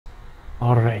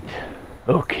Alright.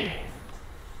 Okay.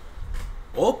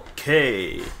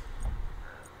 Okay.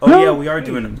 Oh yeah, we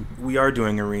are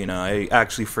doing arena. I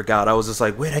actually forgot. I was just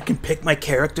like, wait, I can pick my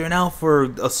character now for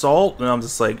assault, and I'm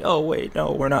just like, oh wait,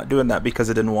 no, we're not doing that because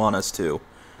it didn't want us to.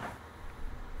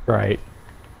 Right.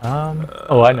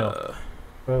 Oh, I know.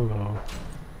 Hello.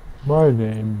 My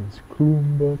name is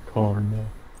Kumbhakarna.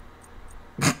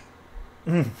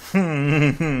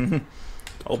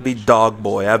 I'll be dog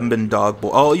boy. I haven't been dog boy.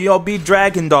 Oh, y'all be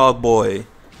dragon dog boy.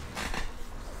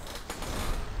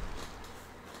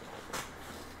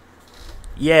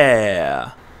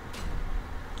 Yeah.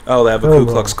 Oh, they have a Ku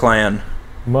Klux Klan.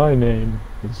 My name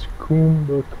is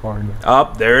Kumbhakarna.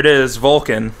 Up there it is,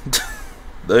 Vulcan,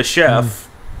 the chef.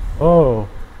 Oh,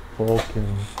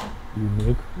 Vulcan, you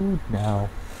make food now.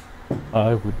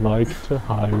 I would like to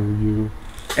hire you.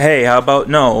 Hey, how about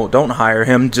no? Don't hire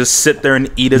him. Just sit there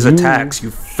and eat his attacks, you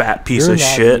fat piece of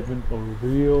shit. You're not even a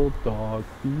real dog.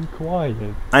 Be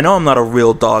quiet. I know I'm not a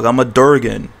real dog. I'm a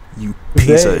Durgan, you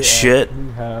piece of shit.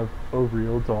 They have a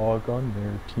real dog on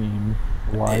their team.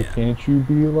 Why can't you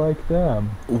be like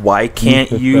them? Why can't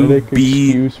you be?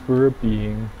 Excuse for a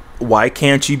being. Why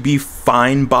can't you be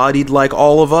fine-bodied like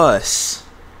all of us,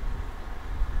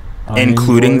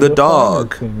 including the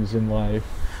dog? Things in life.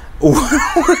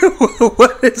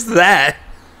 What is that?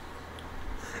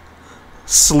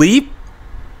 Sleep?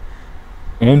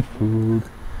 And food.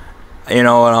 You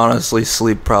know what, honestly,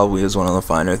 sleep probably is one of the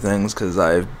finer things, because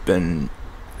I've been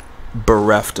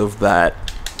bereft of that.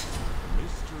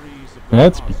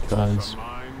 That's because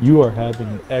you are having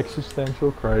an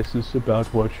existential crisis about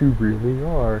what you really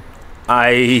are.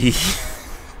 I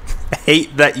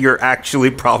hate that you're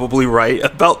actually probably right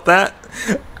about that,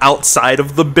 outside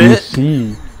of the bit.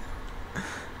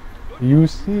 You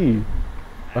see,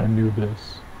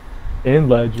 Anubis, in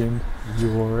legend,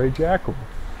 you're a jackal.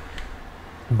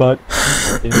 But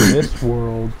in this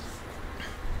world,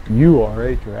 you are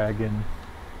a dragon.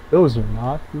 Those are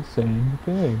not the same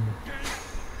thing.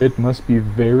 It must be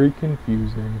very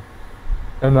confusing,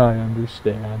 and I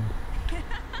understand.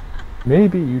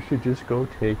 Maybe you should just go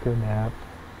take a nap.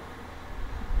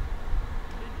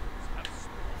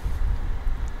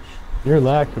 Your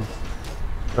lack of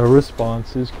a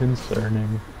response is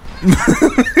concerning.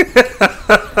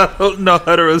 I don't know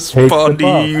how to respond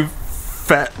to you,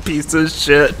 fat piece of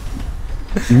shit.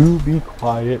 You be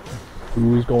quiet.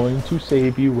 Who's going to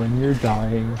save you when you're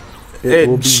dying? It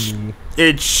will be me.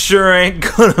 It sure ain't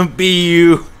gonna be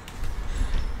you.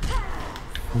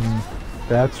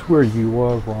 That's where you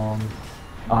are wrong.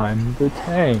 I'm the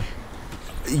tank.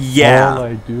 Yeah. All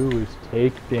I do is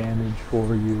take damage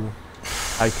for you.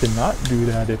 I cannot do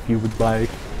that if you would like,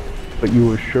 but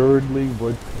you assuredly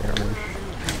would perish.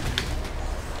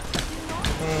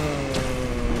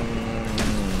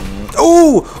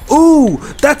 Ooh! Ooh!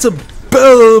 That's a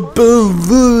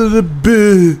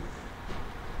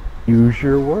Use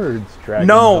your words, Dragon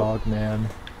Dog Man.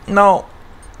 No.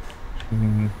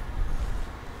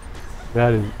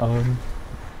 That is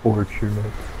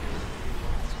unfortunate.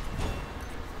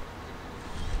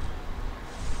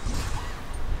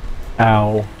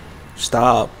 Ow.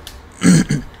 Stop.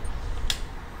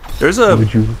 There's a...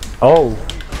 Would you... Oh.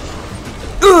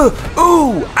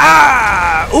 Ooh!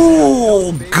 Ah!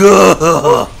 Ooh!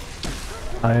 Gah!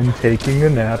 I'm taking a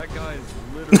nap.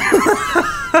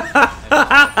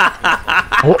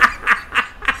 Oh.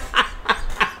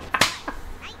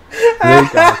 They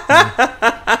got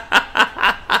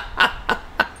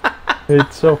me.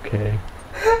 It's okay.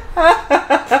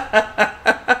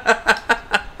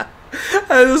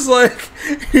 I was like,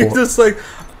 you're just like,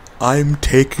 I'm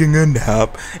taking a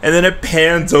nap, and then it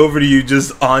pans over to you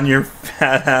just on your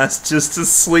fat ass just to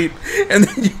sleep, and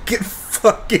then you get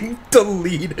fucking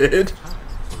deleted.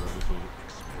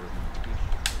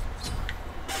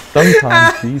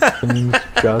 Sometimes these things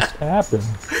just happen.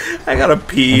 I gotta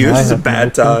pee. This is a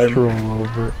bad time. Control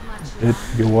over it.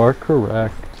 You are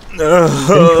correct.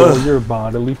 Control your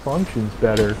bodily functions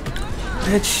better.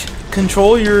 Bitch,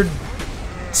 control your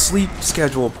sleep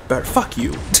schedule better. Fuck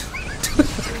you.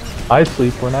 I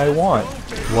sleep when I want.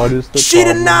 What is the she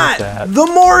problem did not. with that? The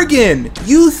Morgan,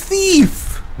 you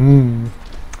thief.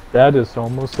 That is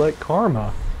almost like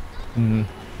karma.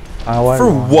 How for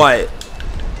ironic. what?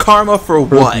 Karma for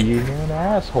what? Being an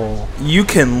asshole. You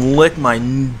can lick my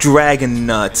dragon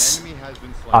nuts.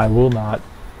 I will not.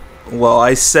 Well,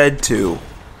 I said to.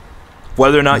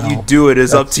 Whether or not you do it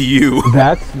is up to you.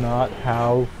 That's not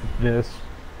how this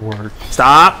works.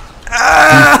 Stop.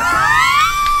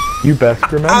 You best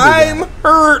remember I'm that.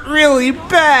 hurt really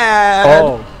bad.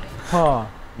 Oh, huh.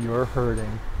 You're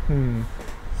hurting.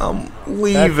 I'm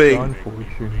leaving. That's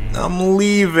unfortunate. I'm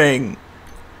leaving.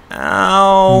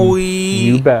 Owie.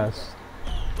 You best.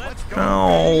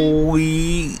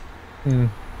 Owie.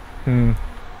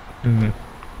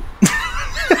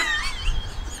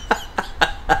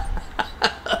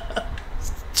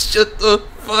 Shut the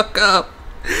fuck up,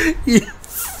 you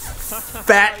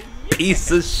fat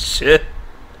piece of shit.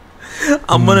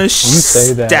 I'm gonna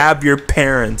stab your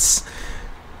parents.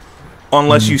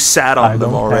 Unless you sat on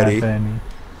them already. Have any.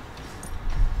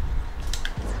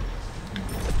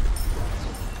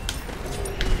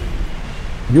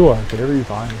 You are very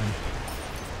violent.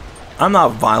 I'm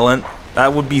not violent.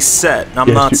 That would be set.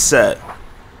 I'm not set.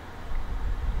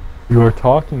 You are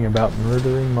talking about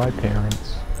murdering my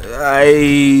parents.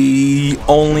 I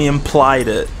only implied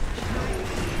it.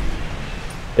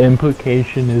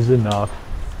 Implication is enough.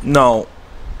 No.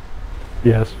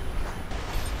 Yes.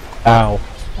 Ow.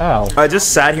 Ow. I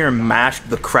just sat here and mashed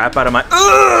the crap out of my...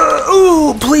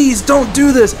 Ooh, please don't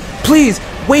do this. Please,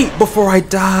 wait before I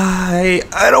die.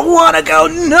 I don't want to go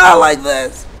not like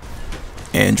this.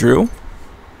 Andrew?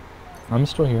 I'm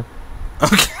still here.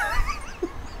 Okay.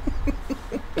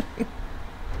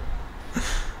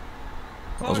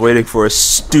 I was waiting for a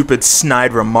stupid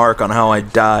snide remark on how I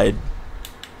died.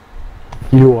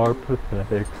 You are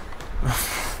pathetic.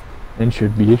 And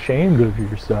should be ashamed of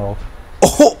yourself.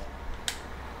 Oh!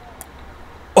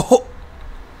 Oh!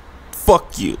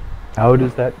 Fuck you. How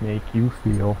does that make you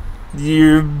feel?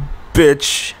 You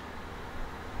bitch.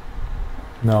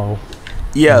 No.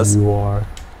 Yes. You are.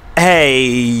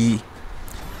 Hey!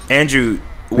 Andrew,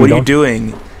 what are you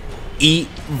doing? Eat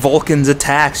Vulcan's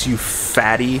attacks, you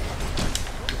fatty.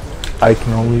 I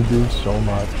can only do so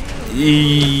much.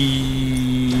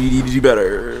 You need to do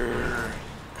better.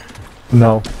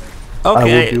 No.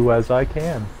 Okay. I will do as I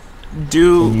can.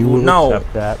 Do you will no.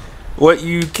 accept that. What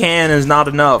you can is not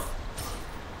enough.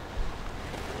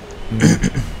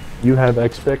 You have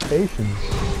expectations.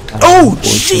 Oh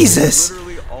Jesus!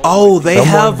 Oh, they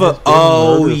have a.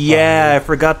 Oh yeah, I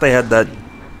forgot they had that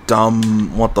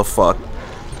dumb. What the fuck?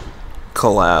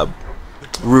 Collab.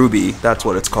 Ruby. That's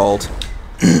what it's called.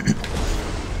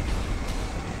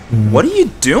 What are you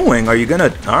doing? Are you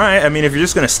gonna... Alright, I mean, if you're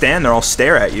just gonna stand there, I'll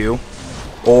stare at you.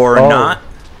 Or not.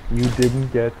 You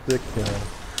didn't get the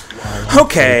kill.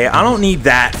 Okay, I don't need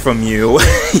that from you.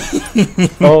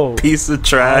 Oh, piece of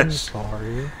trash. I'm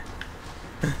sorry.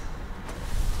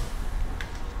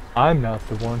 I'm not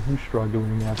the one who's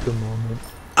struggling at the moment.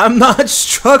 I'm not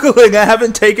struggling. I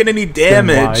haven't taken any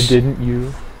damage. Then why didn't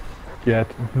you get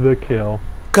the kill?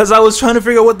 Because I was trying to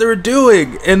figure out what they were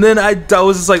doing, and then I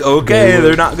was just like, okay,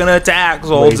 they're not gonna attack,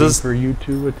 so I'll just... for you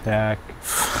to attack.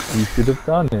 You should have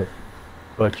done it,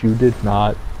 but you did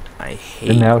not. I hate.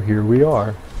 And now here we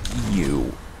are.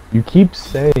 You. You keep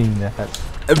saying that,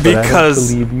 because but I don't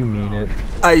believe you mean it.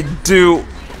 I do.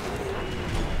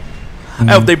 I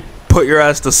hope they put your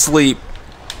ass to sleep.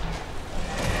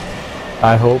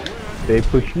 I hope they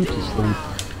put you to sleep.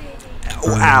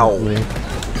 Wow.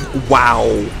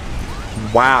 Wow.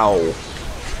 Wow.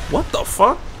 What the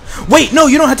fuck? Wait, no,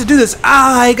 you don't have to do this.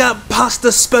 I got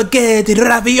pasta, spaghetti,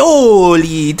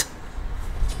 ravioli.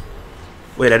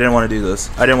 Wait, I didn't want to do this.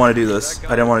 I didn't want to do this. I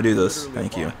didn't want to do this.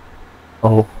 Thank you.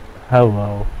 Oh,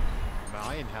 hello. Am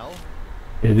I in hell?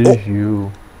 It is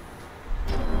you.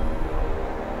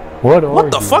 What are you? What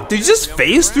the fuck? Did you just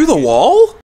phase through the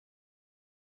wall?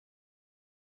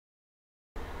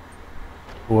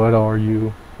 What are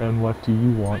you, and what do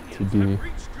you want to be?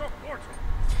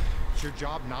 It's your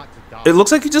job not to die. It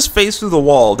looks like you just phased through the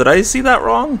wall. Did I see that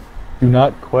wrong? Do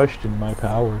not question my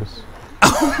powers.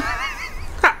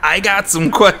 I got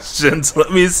some questions.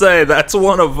 Let me say, that's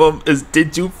one of them. Is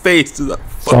did you phase through the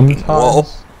fucking wall?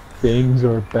 Sometimes things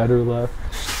are better left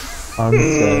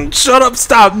unsaid. Shut up!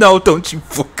 Stop! No! Don't you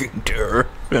fucking dare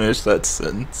finish that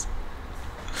sentence.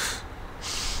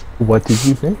 What did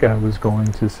you think I was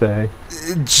going to say?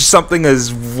 Something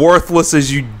as worthless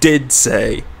as you did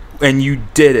say, and you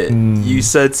did it. You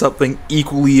said something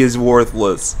equally as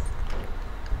worthless.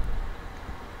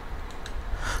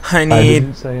 I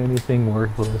didn't say anything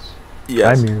worthless.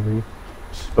 Yes. I merely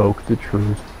spoke the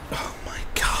truth. Oh my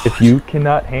god. If you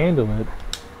cannot handle it,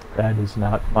 that is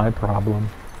not my problem.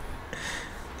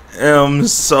 I'm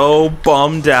so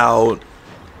bummed out.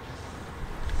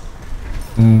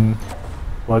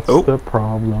 What's the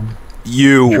problem?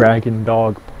 You. Dragon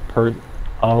dog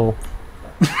Oh.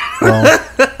 Well,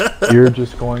 you're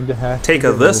just going to have take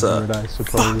to this over up. it, I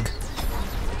suppose. Fuck.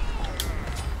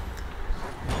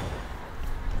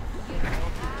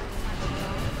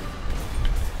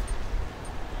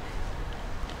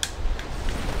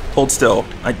 Hold still.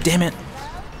 Damn it.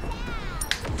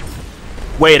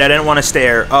 Wait, I didn't want to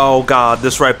stare. Oh god,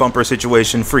 this right bumper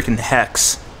situation. Freaking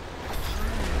hex.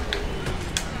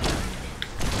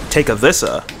 Take a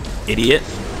this'a, idiot.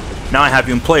 Now I have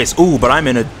you in place. Ooh, but I'm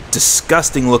in a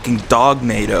disgusting looking dog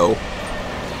NATO.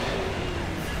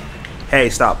 Hey,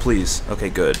 stop, please. Okay,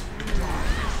 good.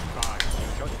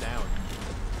 Shut down.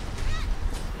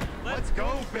 Let's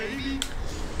go, baby.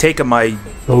 Take a my.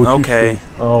 Oh, Okay.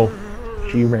 Oh,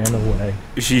 she ran away.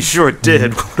 She sure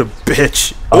did. What a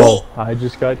bitch. Oh, I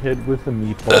just got hit with a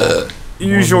meatball.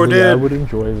 You sure Normally, I did. would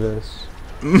enjoy this.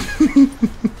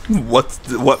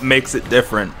 What makes it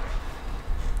different?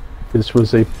 This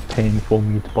was a painful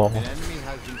meatball. An enemy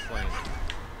has been slain.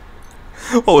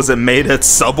 What was it made at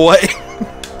Subway?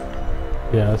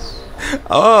 Yes.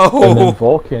 And then Oh,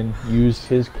 Vulcan used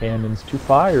his cannons to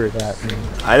fire it at me.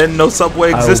 I didn't know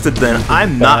Subway I existed will then. be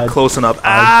I'm not bad. close enough.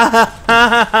 I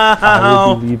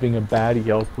will Ow! be leaving a bad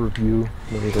Yelp review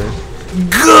later.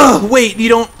 Gah! Wait, you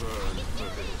don't.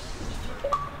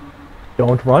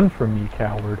 Don't run from me,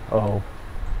 coward. Oh.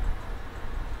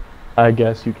 I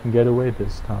guess you can get away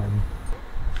this time.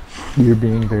 You're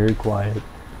being very quiet.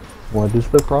 What is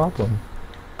the problem?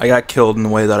 I got killed in a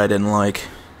way that I didn't like.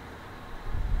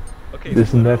 Okay,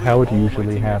 Isn't that how it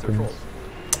usually happens?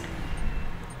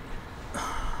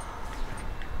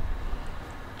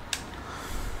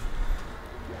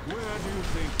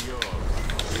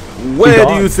 Where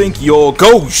do gone. you think you'll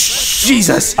go?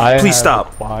 Jesus! I Please have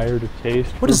stop. acquired a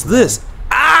taste What for is this?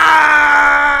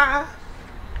 Ah!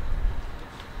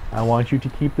 I want you to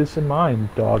keep this in mind,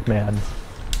 dog man.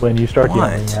 When you start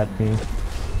What? yelling at me,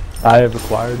 I have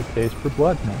acquired a taste for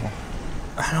blood now.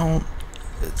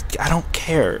 I don't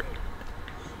care.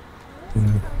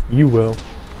 You will.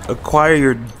 Acquire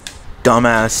your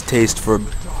dumbass taste for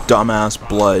dumbass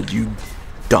blood, you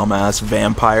dumbass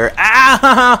vampire.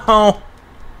 Ow!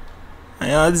 Why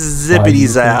do Zippity you think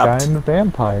zapped. I'm a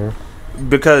vampire.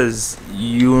 Because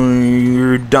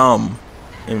you're dumb.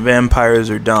 And vampires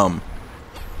are dumb.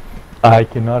 I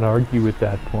cannot argue with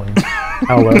that point.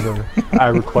 However, I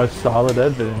request solid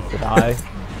evidence that I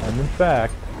am in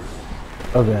fact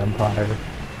a vampire.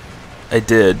 I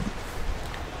did.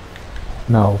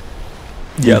 No,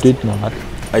 Yes. you did not.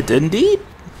 I did indeed.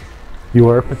 You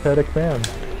are a pathetic man.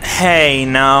 Hey,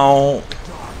 now.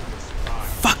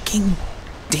 Fucking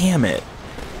damn it.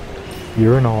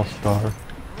 You're an all-star.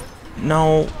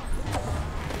 No.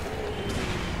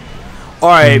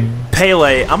 Alright,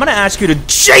 Pele, I'm gonna ask you to.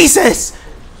 Jesus!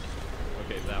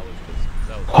 okay, that was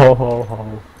just Ho ho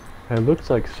ho. It looks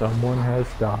like someone has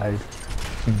died.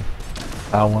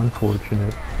 How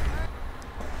unfortunate.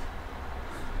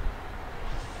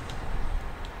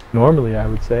 Normally I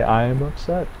would say I am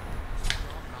upset.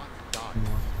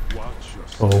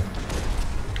 Oh.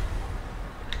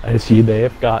 I see they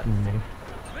have gotten me.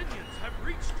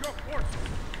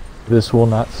 This will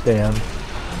not stand.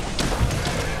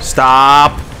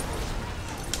 Stop!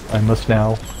 I must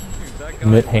now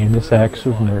commit heinous acts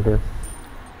of murder.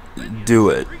 Do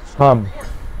it. Come,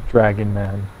 Dragon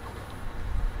Man.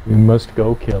 We must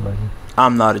go killing.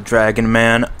 I'm not a dragon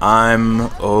man, I'm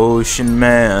Ocean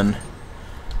Man.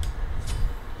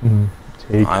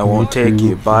 Take I me won't take to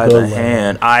you by the land.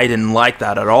 hand. I didn't like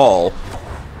that at all.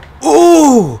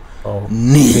 Ooh! Oh,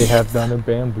 Neat. they have done a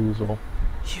bamboozle.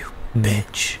 You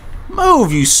bitch.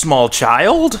 Move, you small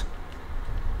child!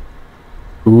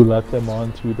 Who let them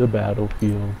onto the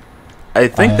battlefield? I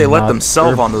think I they am let not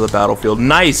themselves sure. onto the battlefield.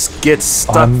 Nice, get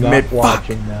stuck I'm not mid-fuck.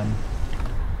 watching them.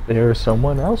 They are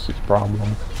someone else's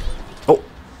problem. Oh.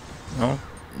 No.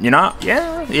 You're not?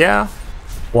 Yeah.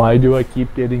 Why do I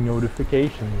keep getting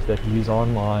notifications that he's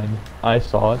online? I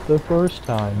saw it the first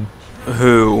time.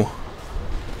 Who?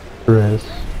 Chris.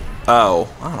 Oh,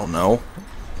 I don't know.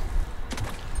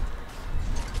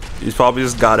 He's probably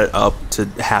just got it up to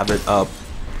have it up.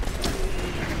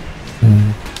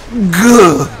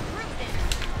 Gah!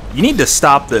 You need to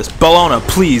stop this. Bellona,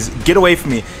 please, get away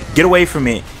from me. Get away from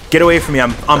me. Get away from me.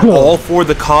 I'm all for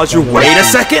the cause. Wait a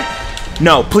second.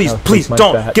 No, please, No, please, take my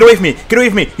don't. bat. Get away from me. Get away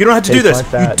from me. You don't have to do Take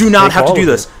this. my You bat. do not Take have to all do of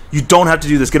this. it. You don't have to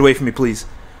do this. Get away from me, please.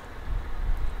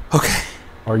 Okay.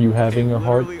 Are you having a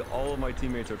heart? literally all of my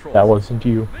teammates are trolls. That wasn't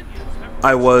you.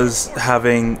 I was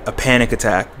having a panic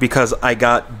attack because I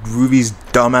got Ruby's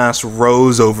dumbass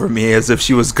Rose over me as if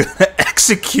she was gonna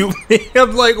execute me.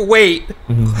 I'm like, wait,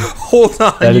 hold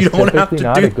on, That is you don't have typically to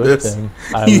not do a good this. thing.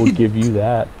 I will give you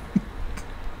that.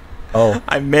 Oh,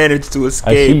 I managed to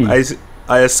escape. see.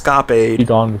 I be escapade.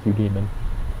 gone with you, demon.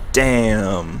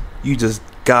 Damn, you just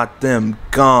got them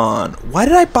gone. Why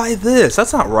did I buy this?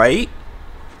 That's not right.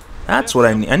 That's what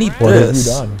I need. I need What have you this.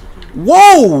 done?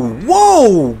 Whoa,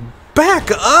 whoa, back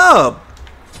up.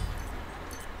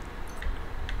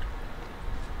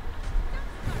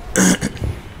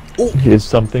 Is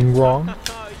something wrong?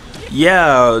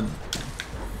 Yeah,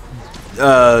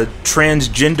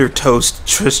 transgender toast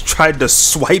just tried to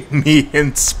swipe me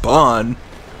in Spawn.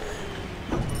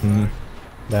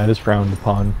 That is frowned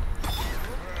upon.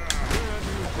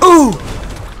 Ooh!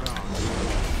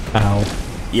 Ow.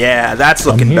 Yeah, that's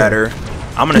looking here. better.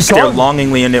 I'm gonna She's stare gone.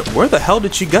 longingly in it. Where the hell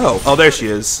did she go? Oh, there she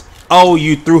is. Oh,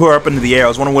 you threw her up into the air. I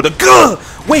was wondering what the. Gah!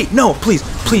 Wait, no, please,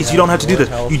 you don't have to do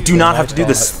this. You do not have to do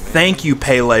this. Thank you,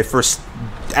 Pele, for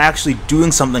actually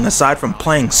doing something aside from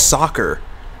playing soccer.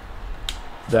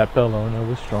 That Bellona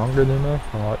was stronger than I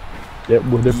thought. It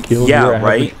would have killed Yeah, your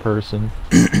average right? person.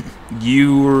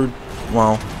 You were,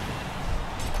 well.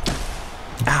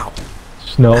 Ow.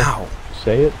 Snow, Ow.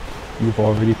 say it. You've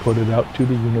already put it out to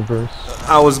the universe.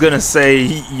 I was gonna say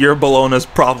your Bologna's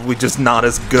probably just not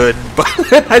as good, but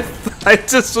I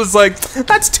just was like,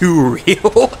 that's too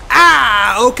real.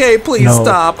 Ah, okay, please No,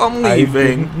 stop. I'm I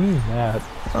leaving. didn't mean that.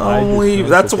 I I'm just leaving. meant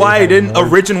That's that they why I had didn't more-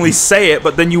 originally say it,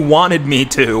 but then you wanted me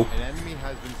to. An enemy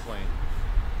has been slain.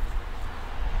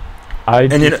 I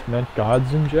And just meant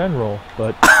gods in general,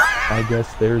 but I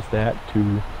guess there's that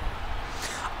too.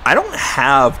 I don't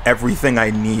have everything I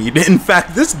need. In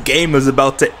fact, this game is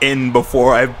about to end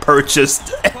before I've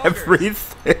purchased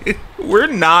everything. We're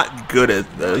not good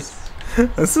at this.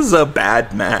 This is a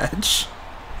bad match.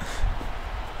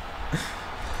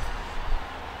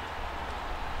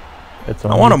 It's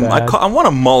I want only bad I want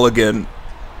a mulligan. we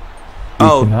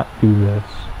Oh, cannot do this.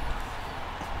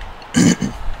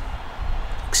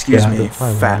 excuse Yeah, me, that's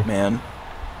my fat way. man.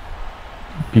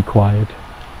 Be quiet.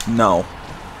 No.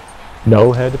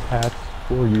 No head pats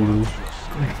for you.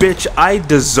 Bitch, I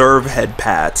deserve head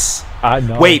pats. I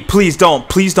know. Wait, please don't.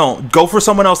 Please don't. Go for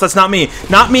someone else. That's not me.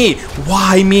 Not me.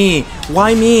 Why me?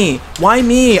 Why me? Why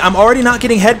me? I'm already not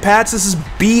getting head pats. This is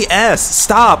BS.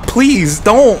 Stop. Please.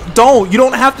 Don't. You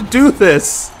don't have to do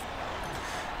this.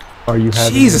 Are you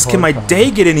having Jesus, a can my hard time?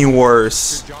 day get any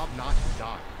worse? Your job not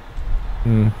to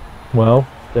die. Well,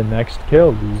 the next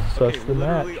kill loses Okay, us the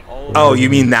match. literally all of Oh, you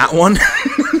mean that one?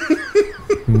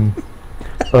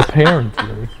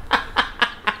 Apparently.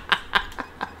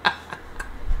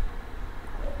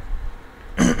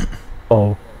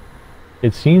 Oh,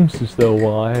 it seems as though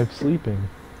while I am sleeping,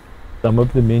 some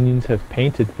of the minions have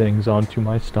painted things onto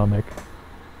my stomach.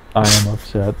 I am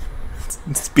upset.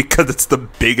 It's because it's the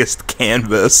biggest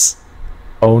canvas.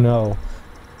 Oh no.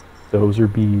 Those are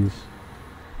bees.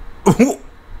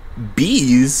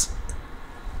 Bees?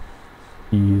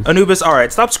 Bees. Anubis,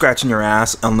 alright, stop scratching your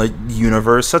ass on the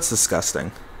universe. That's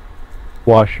disgusting.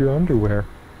 Wash your underwear.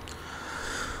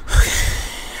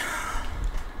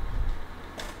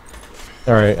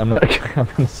 Alright, I'm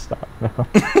gonna stop now.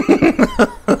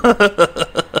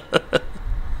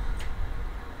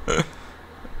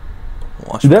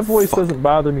 Wash That my voice fuck- doesn't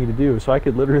bother me to do, so I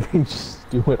could literally just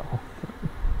do it all.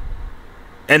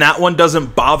 And that one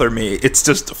doesn't bother me. It's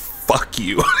just fuck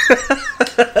you.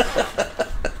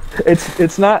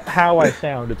 It's not how I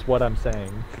sound, it's what I'm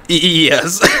saying.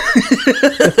 Yes.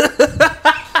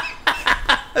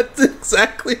 That's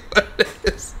exactly what it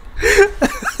is.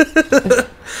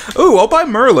 Ooh, I'll buy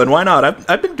Merlin. Why not?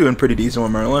 I've been doing pretty decent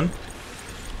with Merlin.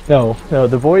 No,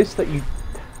 the voice that you...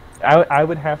 I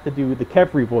would have to do the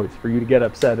Kepri voice for you to get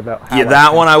upset about how Yeah,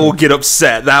 that one I will get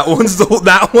upset. That one is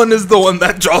the one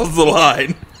that draws the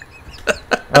line.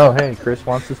 Oh, hey, Chris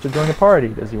wants us to join a party.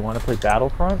 Does he want to play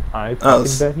Battlefront? I Oh,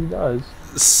 fucking bet he does.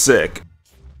 Sick.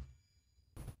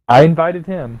 I invited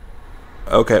him.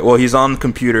 Okay, well he's on the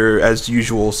computer as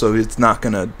usual, so it's not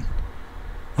gonna.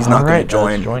 He's not gonna Alright,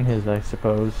 join. let's join his, I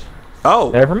suppose.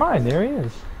 Oh, Never mind, there he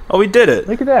is. oh, we did it.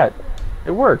 Look at that.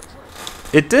 It worked.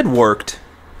 It did worked.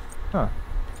 Huh.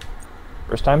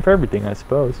 First time for everything, I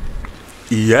suppose.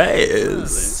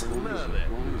 Yes.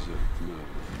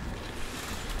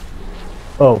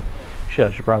 Oh, shit,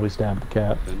 I should probably stab the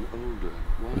cat.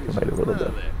 We can wait a little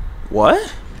bit.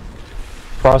 What?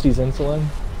 Frosty's insulin?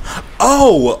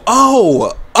 Oh,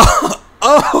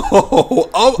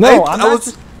 No, I I'm not was,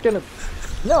 just gonna...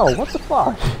 No, what the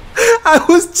fuck?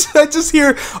 I just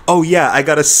hear, oh yeah, I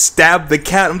gotta stab the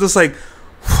cat. I'm just like,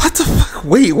 what the fuck?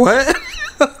 Wait, what?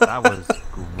 That was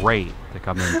great to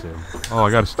come into. Oh,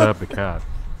 I gotta stab the cat.